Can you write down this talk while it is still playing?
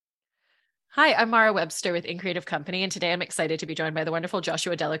Hi, I'm Mara Webster with In Creative Company, and today I'm excited to be joined by the wonderful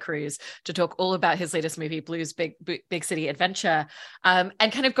Joshua Dela Cruz to talk all about his latest movie, Blues Big City Adventure. And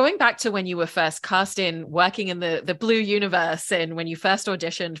kind of going back to when you were first cast in working in the Blue universe and when you first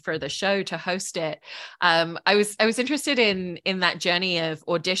auditioned for the show to host it. I was interested in that journey of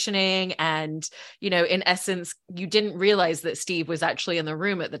auditioning, and in essence, you didn't realize that Steve was actually in the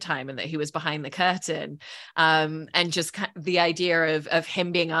room at the time and that he was behind the curtain. And just the idea of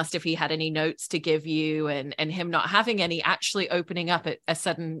him being asked if he had any notes to give you, and him not having any, actually opening up a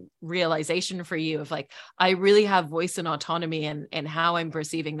sudden realization for you of like, I really have voice and autonomy in how I'm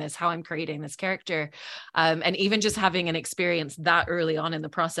perceiving this, how I'm creating this character. And even just having an experience that early on in the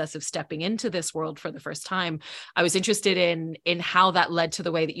process of stepping into this world for the first time, I was interested in how that led to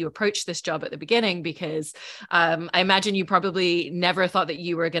the way that you approached this job at the beginning, because I imagine you probably never thought that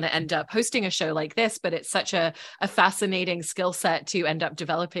you were going to end up hosting a show like this, but it's such a fascinating skill set to end up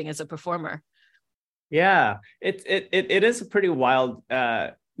developing as a performer. Yeah, it is a pretty wild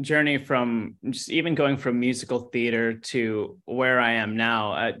journey from just even going from musical theater to where I am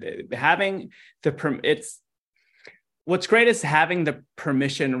now. Having it's what's great is having the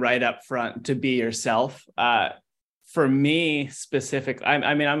permission right up front to be yourself. For me specifically,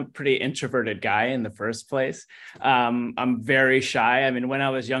 I mean, I'm a pretty introverted guy in the first place. I'm very shy. I mean, when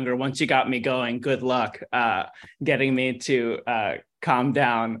I was younger, once you got me going, good luck getting me to calm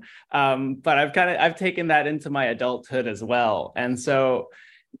down. But I've taken that into my adulthood as well. And so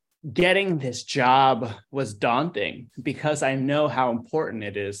getting this job was daunting because I know how important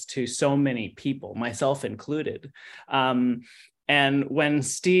it is to so many people, myself included. And when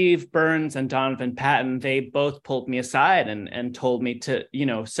Steve Burns and Donovan Patton, they both pulled me aside and told me to,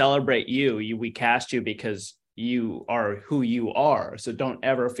 celebrate you. We cast you because you are who you are. So don't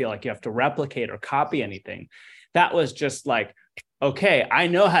ever feel like you have to replicate or copy anything. That was just like, okay, I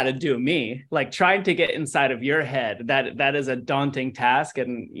know how to do me. Like trying to get inside of your head, that is a daunting task.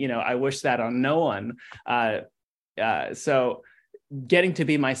 And, I wish that on no one. So getting to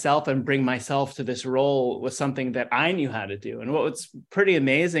be myself and bring myself to this role was something that I knew how to do. And what was pretty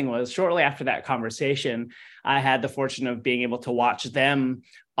amazing was shortly after that conversation, I had the fortune of being able to watch them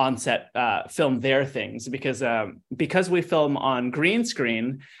on set film their things because we film on green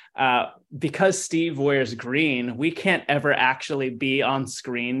screen. Because Steve wears green, we can't ever actually be on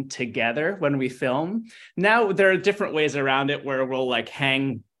screen together when we film. Now there are different ways around it where we'll like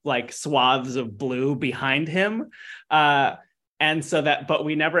hang like swaths of blue behind him. But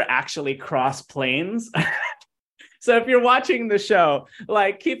we never actually cross planes. So if you're watching the show,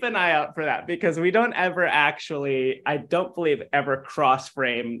 like keep an eye out for that, because we don't ever actually, I don't believe ever cross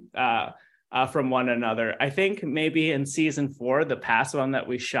frame from one another. I think maybe in season 4, the past one that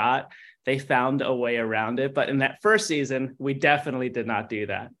we shot, they found a way around it. But in that first season, we definitely did not do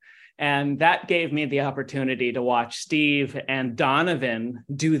that. And that gave me the opportunity to watch Steve and Donovan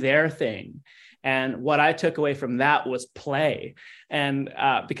do their thing. And what I took away from that was play. And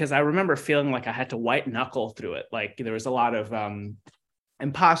because I remember feeling like I had to white knuckle through it. Like there was a lot of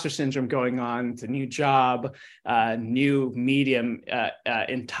imposter syndrome going on. It's a new job, new medium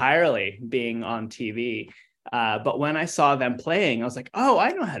entirely being on TV. But when I saw them playing, I was like, oh, I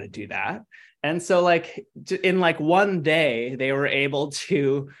know how to do that. And so like in like one day, they were able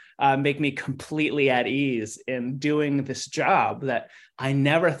to make me completely at ease in doing this job that I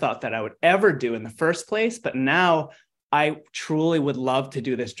never thought that I would ever do in the first place. But now I truly would love to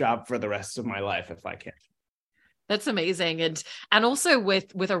do this job for the rest of my life if I can. That's amazing. And also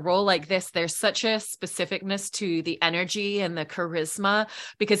with a role like this, there's such a specificness to the energy and the charisma,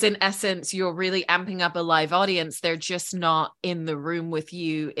 because in essence, you're really amping up a live audience. They're just not in the room with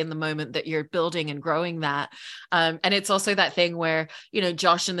you in the moment that you're building and growing that. And it's also that thing where,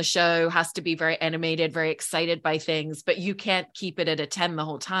 Josh in the show has to be very animated, very excited by things, but you can't keep it at a 10 the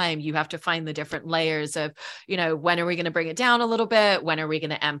whole time. You have to find the different layers of, when are we going to bring it down a little bit? When are we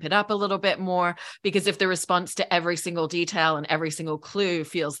going to amp it up a little bit more? Because if the response to every single detail and every single clue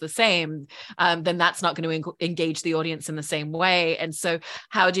feels the same, then that's not going to engage the audience in the same way. And so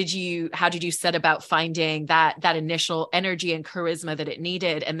how did you set about finding that initial energy and charisma that it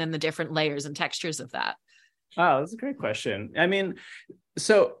needed, and then the different layers and textures of that? Oh, that's a great question. I mean,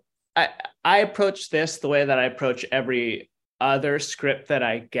 so I approach this the way that I approach every other script that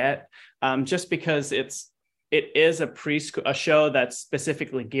I get, just because it is a show that's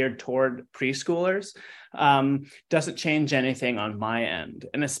specifically geared toward preschoolers. Doesn't change anything on my end,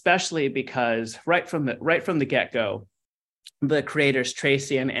 and especially because right from the get-go, the creators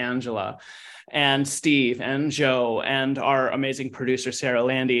Tracy and Angela, and Steve and Joe, and our amazing producer Sarah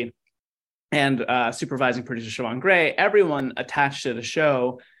Landy, and supervising producer Siobhan Gray, everyone attached to the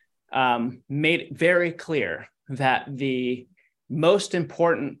show made it very clear that the most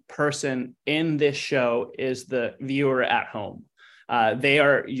important person in this show is the viewer at home. They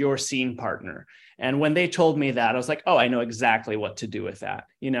are your scene partner. And when they told me that, I was like, oh, I know exactly what to do with that.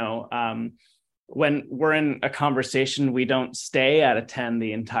 When we're in a conversation, we don't stay at a 10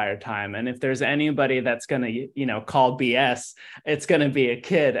 the entire time. And if there's anybody that's going to, call BS, it's going to be a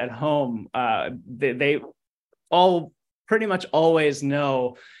kid at home. They all pretty much always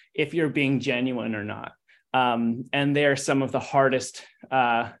know if you're being genuine or not. And they're some of the hardest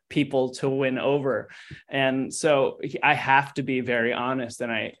people to win over. And so I have to be very honest.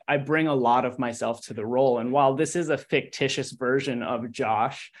 And I bring a lot of myself to the role. And while this is a fictitious version of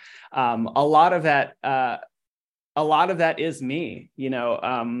Josh, a lot of that is me.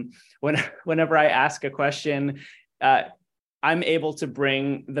 Whenever I ask a question, I'm able to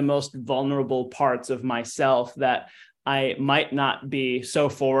bring the most vulnerable parts of myself that I might not be so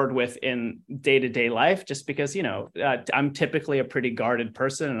forward with in day-to-day life, just because, I'm typically a pretty guarded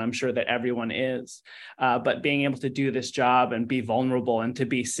person, and I'm sure that everyone is. But being able to do this job and be vulnerable and to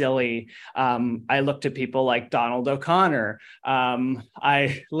be silly, I look to people like Donald O'Connor.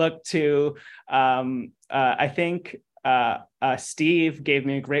 I look to, I think, Steve gave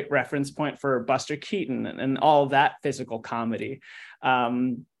me a great reference point for Buster Keaton and all that physical comedy.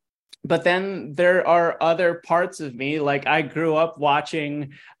 But then there are other parts of me, like I grew up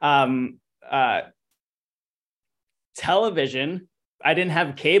watching television. I didn't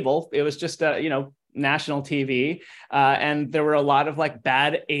have cable. It was just, national TV. And there were a lot of like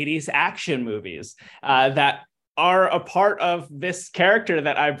bad 80s action movies that are a part of this character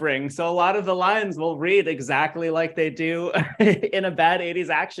that I bring. So a lot of the lines will read exactly like they do in a bad 80s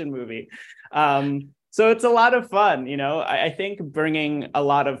action movie. So it's a lot of fun. I think bringing a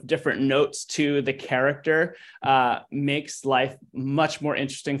lot of different notes to the character makes life much more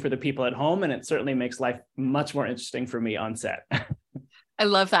interesting for the people at home. And it certainly makes life much more interesting for me on set. I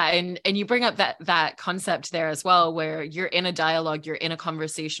love that. And you bring up that concept there as well, where you're in a dialogue, you're in a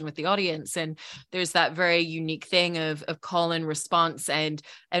conversation with the audience. And there's that very unique thing of call and response and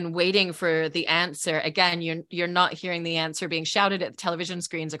waiting for the answer. Again, you're not hearing the answer being shouted at the television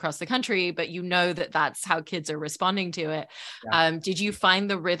screens across the country, but you know that that's how kids are responding to it. Yeah. Did you find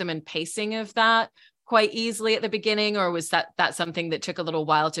the rhythm and pacing of that quite easily at the beginning, or was that something that took a little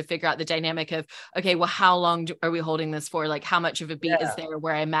while to figure out the dynamic of, okay, well, how long are we holding this for? Like, how much of a beat is there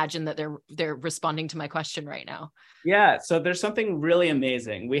where I imagine that they're responding to my question right now? Yeah, so there's something really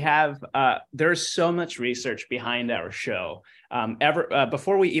amazing. We have there's so much research behind our show.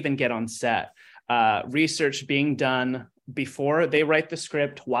 Before we even get on set, research being done before they write the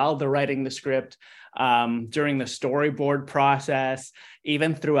script, while they're writing the script, during the storyboard process,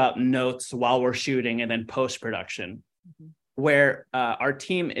 even throughout notes while we're shooting, and then post-production, where our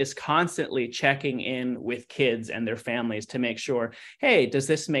team is constantly checking in with kids and their families to make sure, hey, does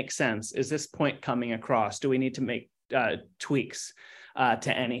this make sense? Is this point coming across? Do we need to make tweaks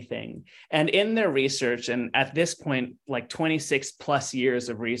to anything? And in their research, and at this point, like 26 plus years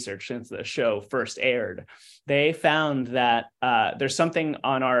of research since the show first aired, they found that there's something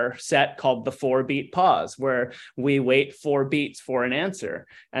on our set called the 4-beat pause, where we wait 4 beats for an answer.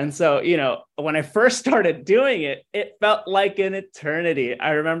 And so, when I first started doing it, it felt like an eternity.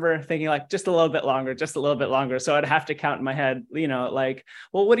 I remember thinking like, just a little bit longer, just a little bit longer. So I'd have to count in my head, like,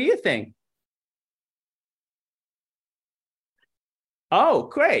 well, what do you think? Oh,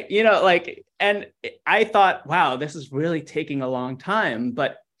 great. And I thought, wow, this is really taking a long time.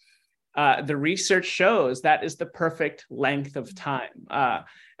 But the research shows that is the perfect length of time.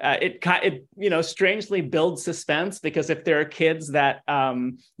 It strangely builds suspense, because if there are kids that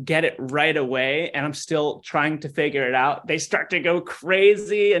get it right away and I'm still trying to figure it out, they start to go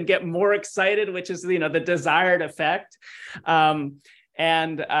crazy and get more excited, which is, the desired effect.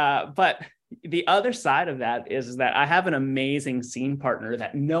 But the other side of that is that I have an amazing scene partner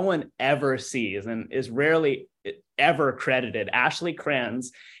that no one ever sees and is rarely ever credited. Ashley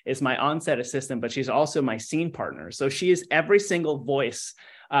Kranz is my on-set assistant, but she's also my scene partner. So she is every single voice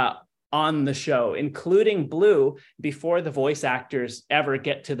on the show, including Blue, before the voice actors ever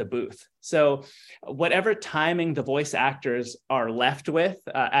get to the booth. So whatever timing the voice actors are left with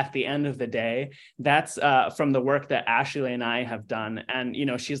at the end of the day, that's from the work that Ashley and I have done. And,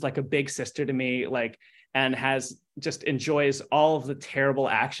 she's like a big sister to me, and just enjoys all of the terrible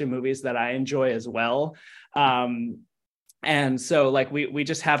action movies that I enjoy as well. And so we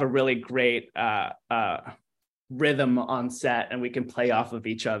just have a really great rhythm on set, and we can play off of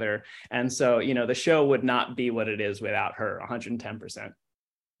each other. And so, the show would not be what it is without her, 110%.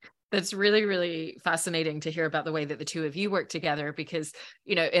 That's really, really fascinating to hear about the way that the two of you work together, because,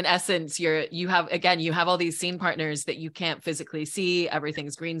 you know, in essence, you have all these scene partners that you can't physically see.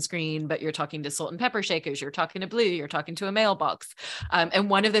 Everything's green screen, but you're talking to salt and pepper shakers, you're talking to Blue, you're talking to a mailbox. And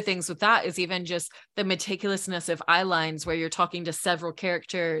one of the things with that is even just the meticulousness of eye lines, where you're talking to several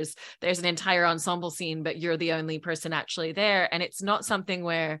characters. There's an entire ensemble scene, but you're the only person actually there. And it's not something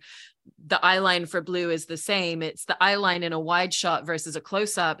where the eye line for Blue is the same. It's the eye line in a wide shot versus a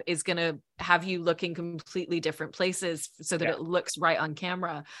close-up is going to have you looking completely different places so that it looks right on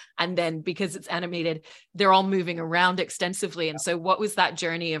camera. And then because it's animated, they're all moving around extensively. And so what was that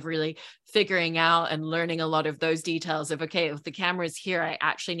journey of really figuring out and learning a lot of those details of, okay, if the camera's here, I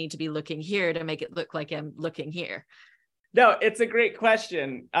actually need to be looking here to make it look like I'm looking here? No, it's a great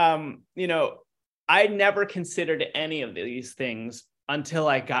question. You know, I never considered any of these things until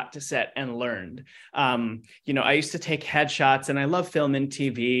I got to set and learned. You know, I used to take headshots, and I love film and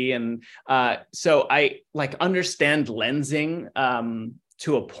TV. And so I understand lensing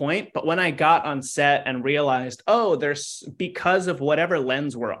to a point. But when I got on set and realized, oh, there's, because of whatever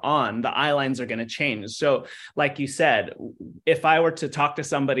lens we're on, the eye lines are going to change. So like you said, if I were to talk to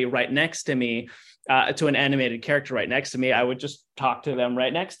somebody right next to me, to an animated character right next to me, I would just talk to them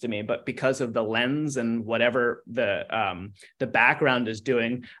right next to me. But because of the lens and whatever the background is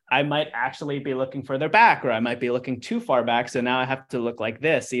doing, I might actually be looking further back, or I might be looking too far back. So now I have to look like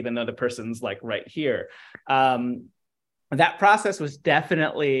this, even though the person's like right here. That process was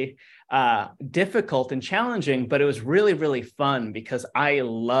definitely difficult and challenging, but it was really, really fun because I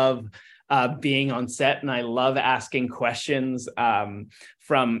love being on set, and I love asking questions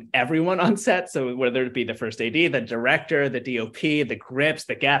from everyone on set. So whether it be the first AD, the director, the DOP, the grips,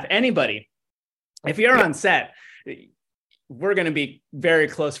 the gaff, anybody, if you're on set, we're going to be very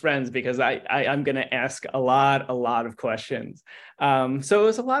close friends because I'm going to ask a lot of questions. So it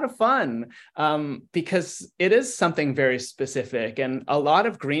was a lot of fun because it is something very specific, and a lot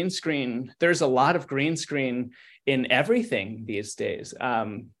of green screen. There's a lot of green screen in everything these days.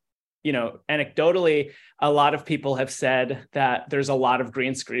 You know, anecdotally, a lot of people have said that there's a lot of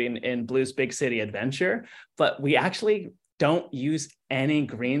green screen in Blues Big City Adventure, but we actually don't use any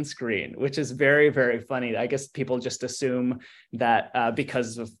green screen, which is very, very funny. I guess people just assume that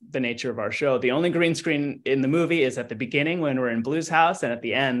because of the nature of our show, the only green screen in the movie is at the beginning when we're in Blue's house, and at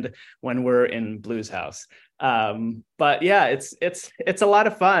the end when we're in Blue's house. But yeah, it's a lot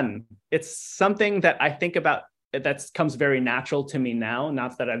of fun. It's something that I think about that comes very natural to me now,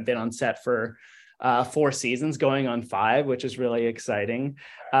 not that I've been on set for 4 seasons going on 5, which is really exciting.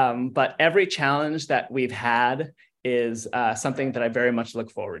 But every challenge that we've had is something that I very much look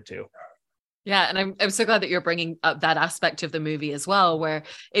forward to. Yeah. And I'm so glad that you're bringing up that aspect of the movie as well, where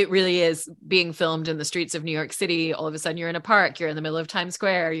it really is being filmed in the streets of New York City. All of a sudden you're in a park, you're in the middle of Times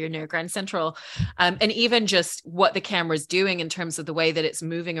Square, you're near Grand Central. And even just what the camera's doing in terms of the way that it's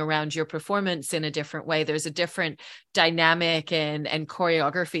moving around your performance in a different way. There's a different dynamic and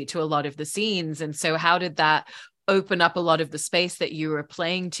choreography to a lot of the scenes. And so how did that open up a lot of the space that you were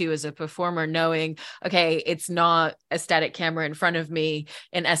playing to as a performer, knowing, okay, it's not a static camera in front of me.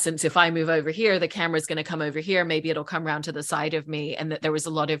 In essence, if I move over here, the camera's going to come over here. Maybe it'll come around to the side of me. And that there was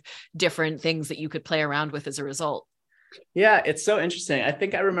a lot of different things that you could play around with as a result. Yeah, it's so interesting. I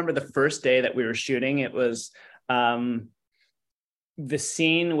think I remember the first day that we were shooting, it was the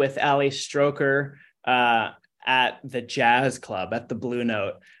scene with Ali Stroker at the jazz club at the Blue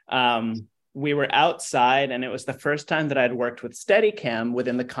Note. We were outside, and it was the first time that I'd worked with Steadicam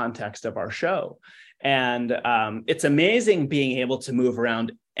within the context of our show. And it's amazing being able to move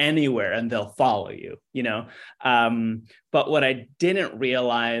around anywhere and they'll follow you, you know. But what I didn't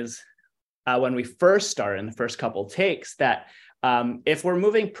realize when we first started in the first couple takes, that if we're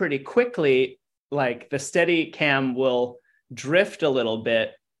moving pretty quickly, like the Steadicam will drift a little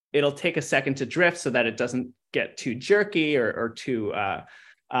bit. It'll take a second to drift so that it doesn't get too jerky or too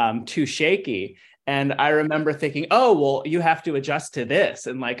shaky. And I remember thinking, oh, well, you have to adjust to this.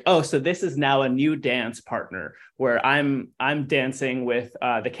 And like, oh, so this is now a new dance partner where I'm dancing with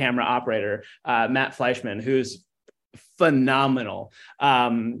the camera operator, Matt Fleischman, who's phenomenal.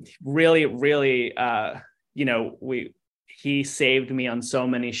 Really, really, he saved me on so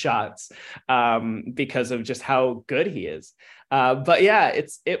many shots because of just how good he is. But yeah,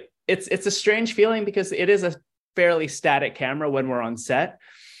 it's a strange feeling because it is a fairly static camera when we're on set.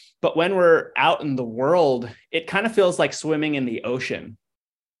 But when we're out in the world, it kind of feels like swimming in the ocean.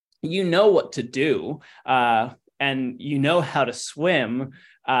 You know what to do, and you know how to swim,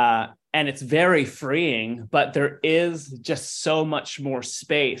 and it's very freeing, but there is just so much more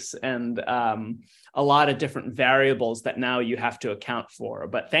space and a lot of different variables that now you have to account for.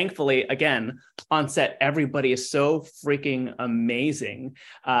 But thankfully, again, on set, everybody is so freaking amazing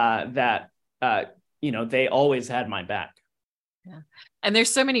that they always had my back. Yeah. And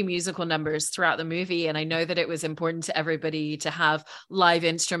there's so many musical numbers throughout the movie. And I know that it was important to everybody to have live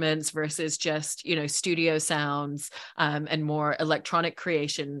instruments versus just, studio sounds and more electronic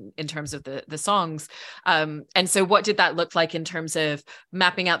creation in terms of the songs. And so what did that look like in terms of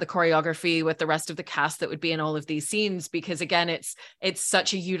mapping out the choreography with the rest of the cast that would be in all of these scenes? Because again, it's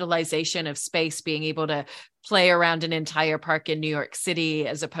such a utilization of space, being able to play around an entire park in New York City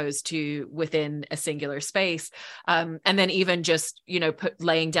as opposed to within a singular space. And then even just,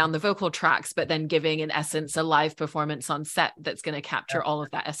 laying down the vocal tracks, but then giving in essence a live performance on set that's going to capture all of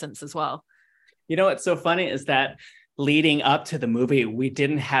that essence as well. What's so funny is that leading up to the movie, we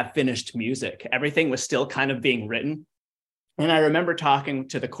didn't have finished music. Everything was still kind of being written. And I remember talking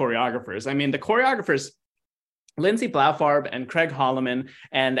to the choreographers. I mean, the choreographers, Lindsay Blaufarb and Craig Holloman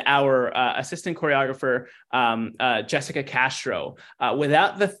and our assistant choreographer, Jessica Castro,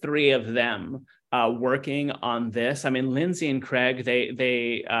 without the three of them working on this, I mean, Lindsay and Craig,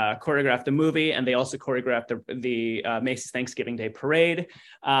 they choreographed the movie, and they also choreographed the Macy's Thanksgiving Day Parade.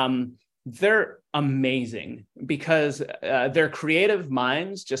 They're amazing because their creative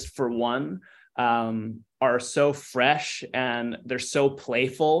minds, just for one, are so fresh and they're so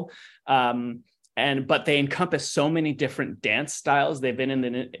playful. But they encompass so many different dance styles. They've been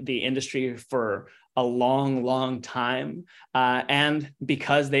in the industry for a long, long time. And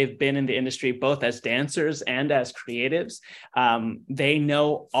because they've been in the industry, both as dancers and as creatives, they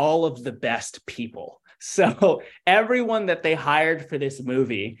know all of the best people. So everyone that they hired for this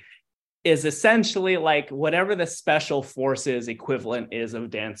movie is essentially like whatever the special forces equivalent is of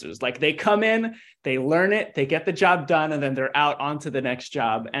dancers. Like they come in, they learn it, they get the job done, and then they're out onto the next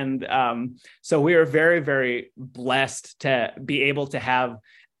job. And so we are very, very blessed to be able to have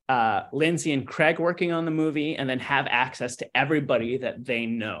Lindsay and Craig working on the movie and then have access to everybody that they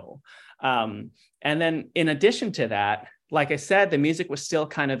know. And then in addition to that, like I said, the music was still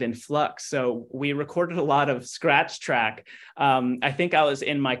kind of in flux. So we recorded a lot of scratch track. I think I was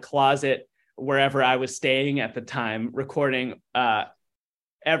in my closet, wherever I was staying at the time, recording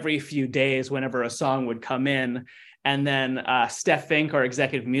every few days whenever a song would come in. And then Steph Fink, our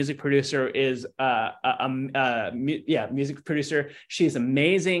executive music producer, is music producer. She's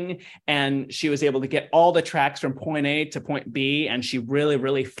amazing. And she was able to get all the tracks from point A to point B. And she really,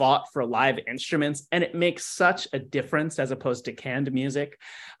 really fought for live instruments. And it makes such a difference as opposed to canned music.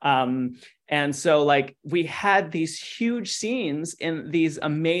 And so we had these huge scenes in these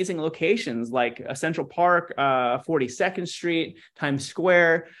amazing locations like Central Park, 42nd Street, Times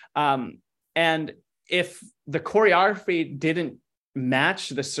Square. And if the choreography didn't match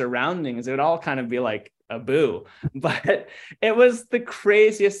the surroundings, it would all kind of be like a boo. But it was the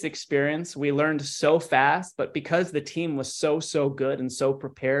craziest experience. We learned so fast, but because the team was so good and so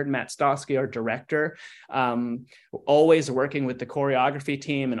prepared, Matt Stosky, our director, always working with the choreography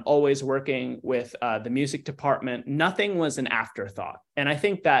team and always working with the music department, nothing was an afterthought. And I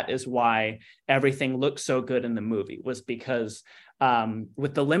think that is why everything looked so good in the movie, was because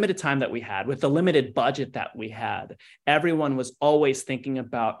with the limited time that we had, with the limited budget that we had, everyone was always thinking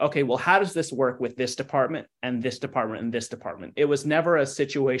about, okay, well, how does this work with this department and this department and this department? It was never a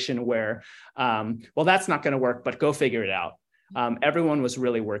situation where, well, that's not going to work, but go figure it out. Everyone was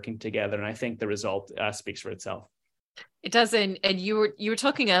really working together. And I think the result speaks for itself. It does. And you were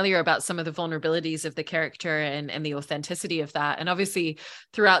talking earlier about some of the vulnerabilities of the character and the authenticity of that. And obviously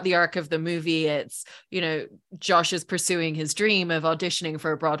throughout the arc of the movie, it's, Josh is pursuing his dream of auditioning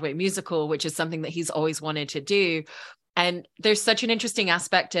for a Broadway musical, which is something that he's always wanted to do. And there's such an interesting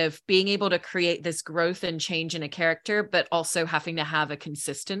aspect of being able to create this growth and change in a character, but also having to have a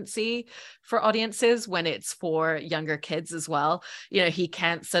consistency for audiences when it's for younger kids as well. He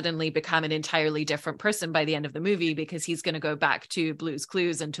can't suddenly become an entirely different person by the end of the movie, because he's going to go back to Blue's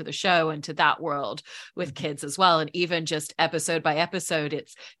Clues and to the show and to that world with kids as well. And even just episode by episode,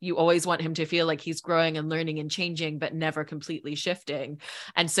 you always want him to feel like he's growing and learning and changing, but never completely shifting.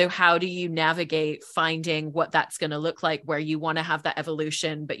 And so how do you navigate finding what that's going to look like, where you want to have that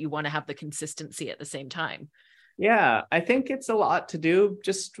evolution, but you want to have the consistency at the same time? Yeah, I think it's a lot to do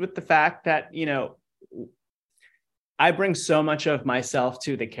just with the fact that, I bring so much of myself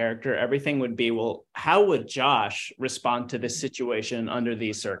to the character. Everything would be, well, how would Josh respond to this situation under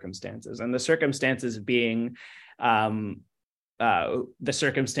these circumstances? And the circumstances being the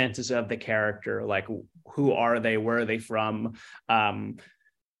circumstances of the character, like who are they, where are they from,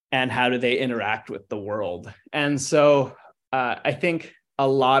 and how do they interact with the world? And so I think a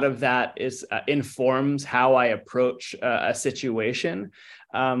lot of that is informs how I approach a situation.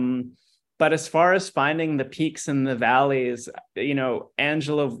 But as far as finding the peaks and the valleys,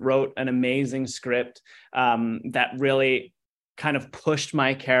 Angela wrote an amazing script that really kind of pushed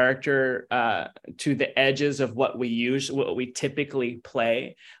my character to the edges of what we typically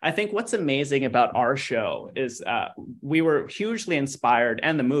play. I think what's amazing about our show is we were hugely inspired,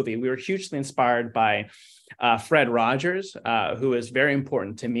 and the movie, we were hugely inspired by Fred Rogers, who is very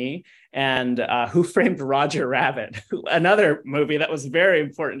important to me, and Who Framed Roger Rabbit, another movie that was very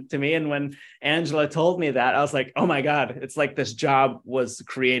important to me. And when Angela told me that, I was like, oh my God, it's like this job was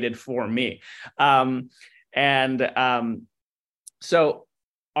created for me. So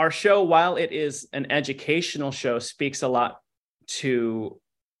our show, while it is an educational show, speaks a lot to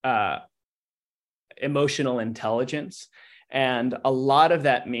emotional intelligence. And a lot of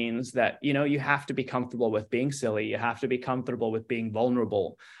that means that, you have to be comfortable with being silly. You have to be comfortable with being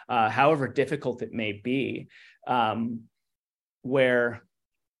vulnerable, however difficult it may be. Where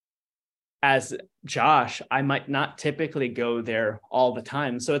as Josh, I might not typically go there all the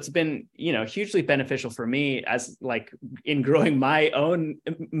time. So it's been, hugely beneficial for me as like in growing my own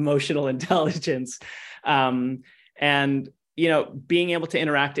emotional intelligence. And, being able to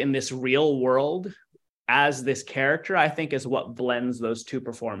interact in this real world as this character, I think is what blends those two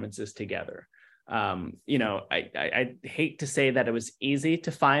performances together. I hate to say that it was easy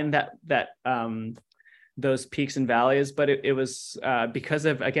to find that those peaks and valleys, but it was because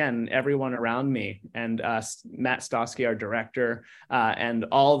of, again, everyone around me and Matt Stosky, our director, and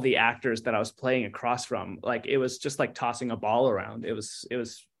all the actors that I was playing across from. Like, it was just like tossing a ball around. It was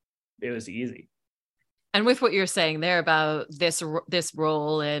easy. And with what you're saying there about this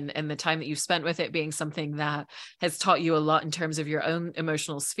role and the time that you've spent with it being something that has taught you a lot in terms of your own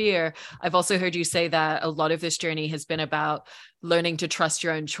emotional sphere, I've also heard you say that a lot of this journey has been about learning to trust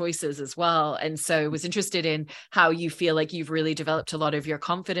your own choices as well. And so I was interested in how you feel like you've really developed a lot of your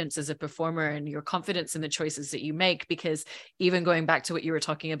confidence as a performer and your confidence in the choices that you make, because even going back to what you were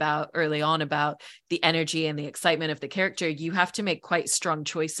talking about early on about the energy and the excitement of the character, you have to make quite strong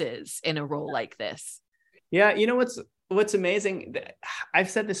choices in a role like this. Yeah, what's amazing, I've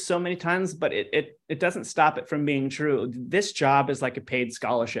said this so many times, but it doesn't stop it from being true. This job is like a paid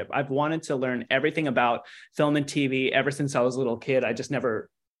scholarship. I've wanted to learn everything about film and TV ever since I was a little kid. I just never,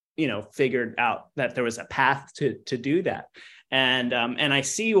 figured out that there was a path to do that. And I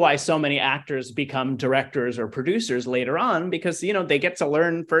see why so many actors become directors or producers later on, because, they get to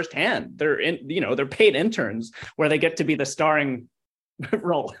learn firsthand. They're paid interns where they get to be the starring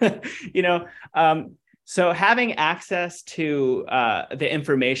role, So having access to the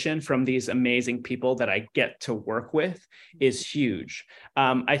information from these amazing people that I get to work with is huge.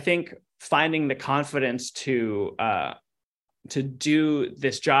 I think finding the confidence to do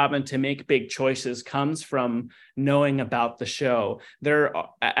this job and to make big choices comes from knowing about the show.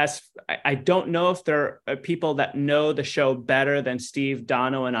 I don't know if there are people that know the show better than Steve,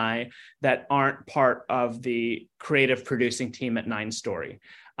 Dono, and I that aren't part of the creative producing team at 9 Story.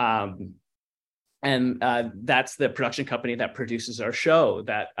 And that's the production company that produces our show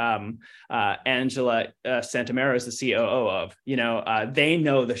that Angela Santamera is the COO of. They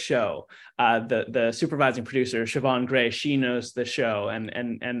know the show. The supervising producer, Siobhan Gray, she knows the show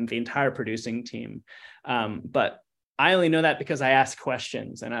and the entire producing team. But I only know that because I ask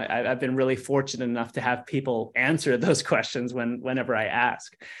questions, and I've been really fortunate enough to have people answer those questions whenever I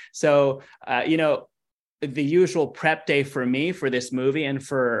ask. So, the usual prep day for me for this movie and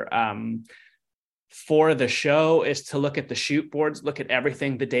for the show is to look at the shoot boards, look at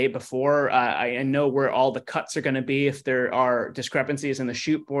everything the day before. I know where all the cuts are going to be. If there are discrepancies in the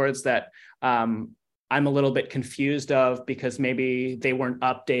shoot boards that I'm a little bit confused of because maybe they weren't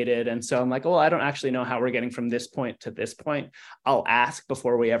updated. And so I'm like, well, I don't actually know how we're getting from this point to this point. I'll ask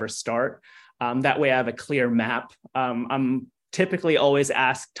before we ever start. That way I have a clear map. I'm typically always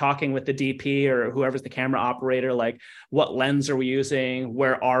talking with the DP or whoever's the camera operator, like, what lens are we using?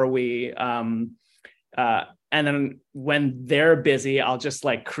 Where are we? And then when they're busy, I'll just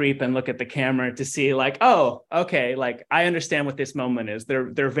like creep and look at the camera to see like, oh, okay, like I understand what this moment is.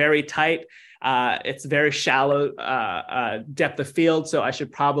 They're very tight. It's very shallow depth of field. So I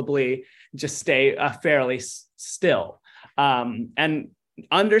should probably just stay fairly still. And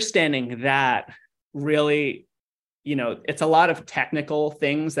understanding that really, it's a lot of technical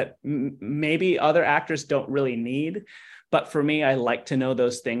things that maybe other actors don't really need. But for me, I like to know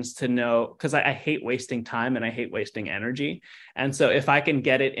those things because I hate wasting time and I hate wasting energy. And so if I can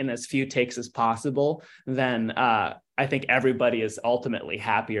get it in as few takes as possible, then I think everybody is ultimately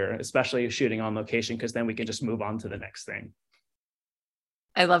happier, especially shooting on location, because then we can just move on to the next thing.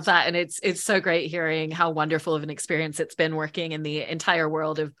 I love that. And it's so great hearing how wonderful of an experience it's been working in the entire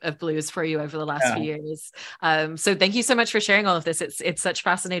world of blues for you over the last few years. So thank you so much for sharing all of this. It's such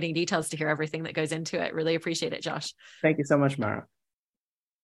fascinating details to hear everything that goes into it. Really appreciate it, Josh. Thank you so much, Mara.